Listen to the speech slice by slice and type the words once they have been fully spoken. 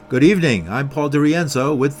Good evening. I'm Paul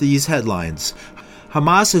DeRienzo with these headlines.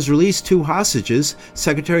 Hamas has released 2 hostages.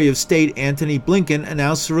 Secretary of State Antony Blinken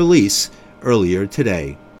announced the release earlier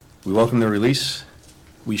today. We welcome their release.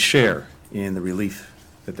 We share in the relief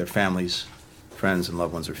that their families, friends, and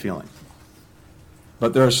loved ones are feeling.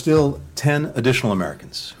 But there are still 10 additional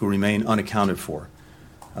Americans who remain unaccounted for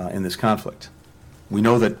in this conflict. We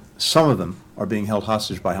know that some of them are being held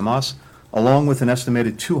hostage by Hamas, along with an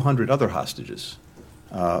estimated 200 other hostages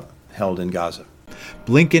held in Gaza.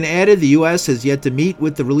 Blinken added the U.S. has yet to meet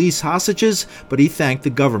with the released hostages, but he thanked the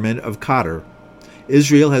government of Qatar.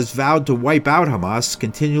 Israel has vowed to wipe out Hamas,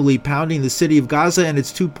 continually pounding the city of Gaza and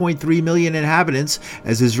its 2.3 million inhabitants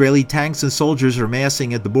as Israeli tanks and soldiers are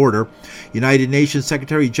massing at the border. United Nations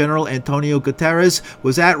Secretary General Antonio Guterres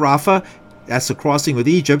was at Rafah, that's the crossing with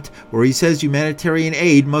Egypt, where he says humanitarian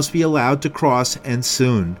aid must be allowed to cross, and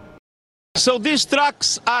soon. So these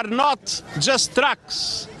trucks are not just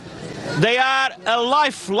trucks. They are a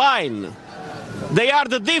lifeline. They are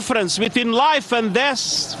the difference between life and death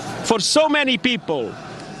for so many people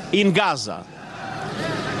in Gaza.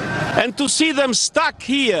 And to see them stuck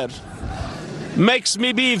here makes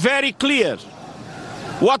me be very clear.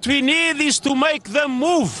 What we need is to make them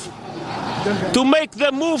move. To make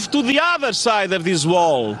them move to the other side of this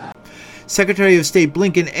wall. Secretary of State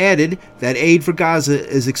Blinken added that aid for Gaza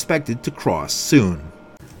is expected to cross soon.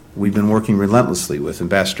 We've been working relentlessly with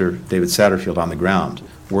Ambassador David Satterfield on the ground,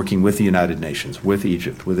 working with the United Nations, with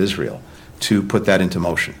Egypt, with Israel, to put that into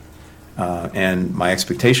motion. And my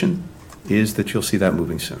expectation is that you'll see that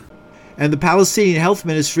moving soon. And the Palestinian Health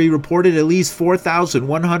Ministry reported at least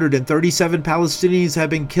 4,137 Palestinians have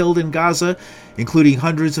been killed in Gaza, including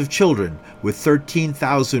hundreds of children, with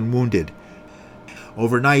 13,000 wounded.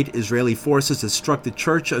 Overnight, Israeli forces had struck the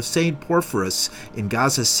Church of St. Porphyrius in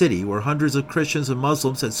Gaza City, where hundreds of Christians and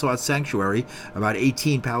Muslims had sought sanctuary. About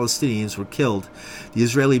 18 Palestinians were killed. The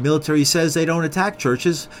Israeli military says they don't attack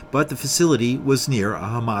churches, but the facility was near a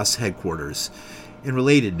Hamas headquarters. In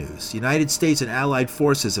related news, the United States and allied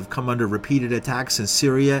forces have come under repeated attacks in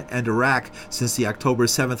Syria and Iraq since the October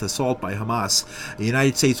 7th assault by Hamas. A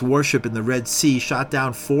United States warship in the Red Sea shot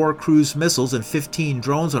down 4 cruise missiles and 15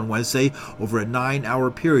 drones on Wednesday over a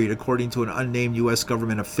 9-hour period, according to an unnamed U.S.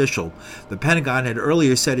 government official. The Pentagon had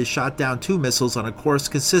earlier said it shot down 2 missiles on a course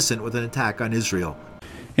consistent with an attack on Israel.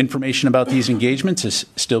 Information about these engagements is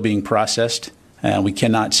still being processed. We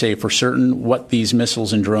cannot say for certain what these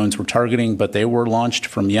missiles and drones were targeting, but they were launched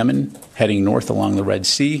from Yemen, heading north along the Red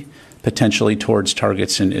Sea, potentially towards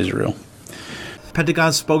targets in Israel.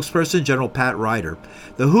 Pentagon spokesperson General Pat Ryder.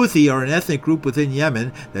 The Houthi are an ethnic group within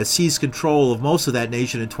Yemen that seized control of most of that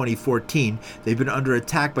nation in 2014. They've been under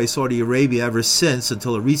attack by Saudi Arabia ever since,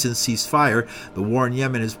 until a recent ceasefire. The war in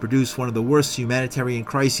Yemen has produced one of the worst humanitarian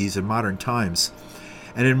crises in modern times.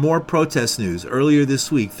 And in more protest news, earlier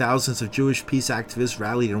this week, thousands of Jewish peace activists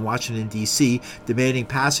rallied in Washington, D.C., demanding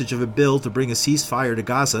passage of a bill to bring a ceasefire to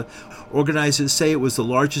Gaza. Organizers say it was the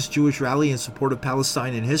largest Jewish rally in support of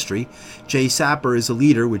Palestine in history. Jay Sapper is a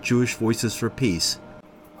leader with Jewish Voices for Peace.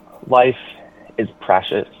 Life is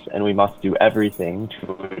precious, and we must do everything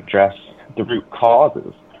to address the root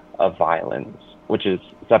causes of violence, which is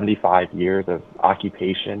 75 years of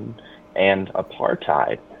occupation and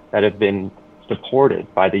apartheid that have been supported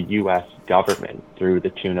by the U.S. government through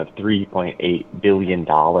the tune of $3.8 billion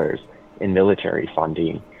in military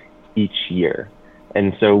funding each year.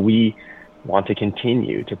 And so we want to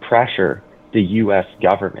continue to pressure the U.S.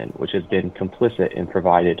 government, which has been complicit and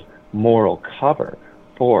provided moral cover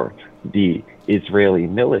for the Israeli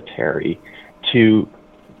military, to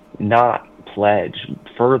not pledge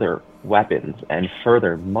further weapons and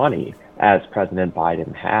further money as President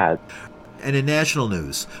Biden has. And in national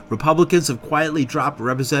news, Republicans have quietly dropped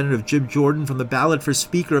Representative Jim Jordan from the ballot for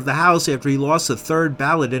Speaker of the House after he lost the 3rd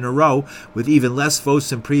ballot in a row with even less votes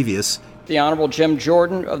than previous. The Honorable Jim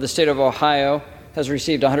Jordan of the state of Ohio has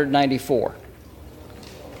received 194.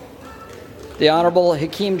 The Honorable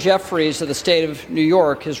Hakeem Jeffries of the state of New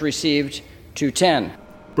York has received 210.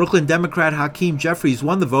 Brooklyn Democrat Hakeem Jeffries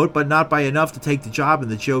won the vote, but not by enough to take the job in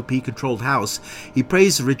the GOP-controlled House. He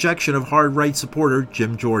praised the rejection of hard right supporter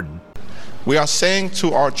Jim Jordan. We are saying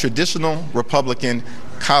to our traditional Republican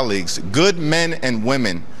colleagues, good men and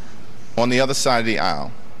women on the other side of the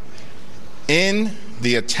aisle, end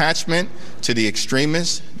the attachment to the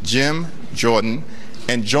extremist Jim Jordan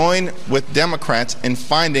and join with Democrats in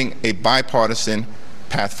finding a bipartisan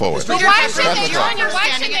path forward.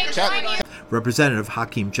 Representative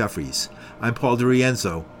Hakeem Jeffries. I'm Paul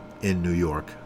DeRienzo in New York.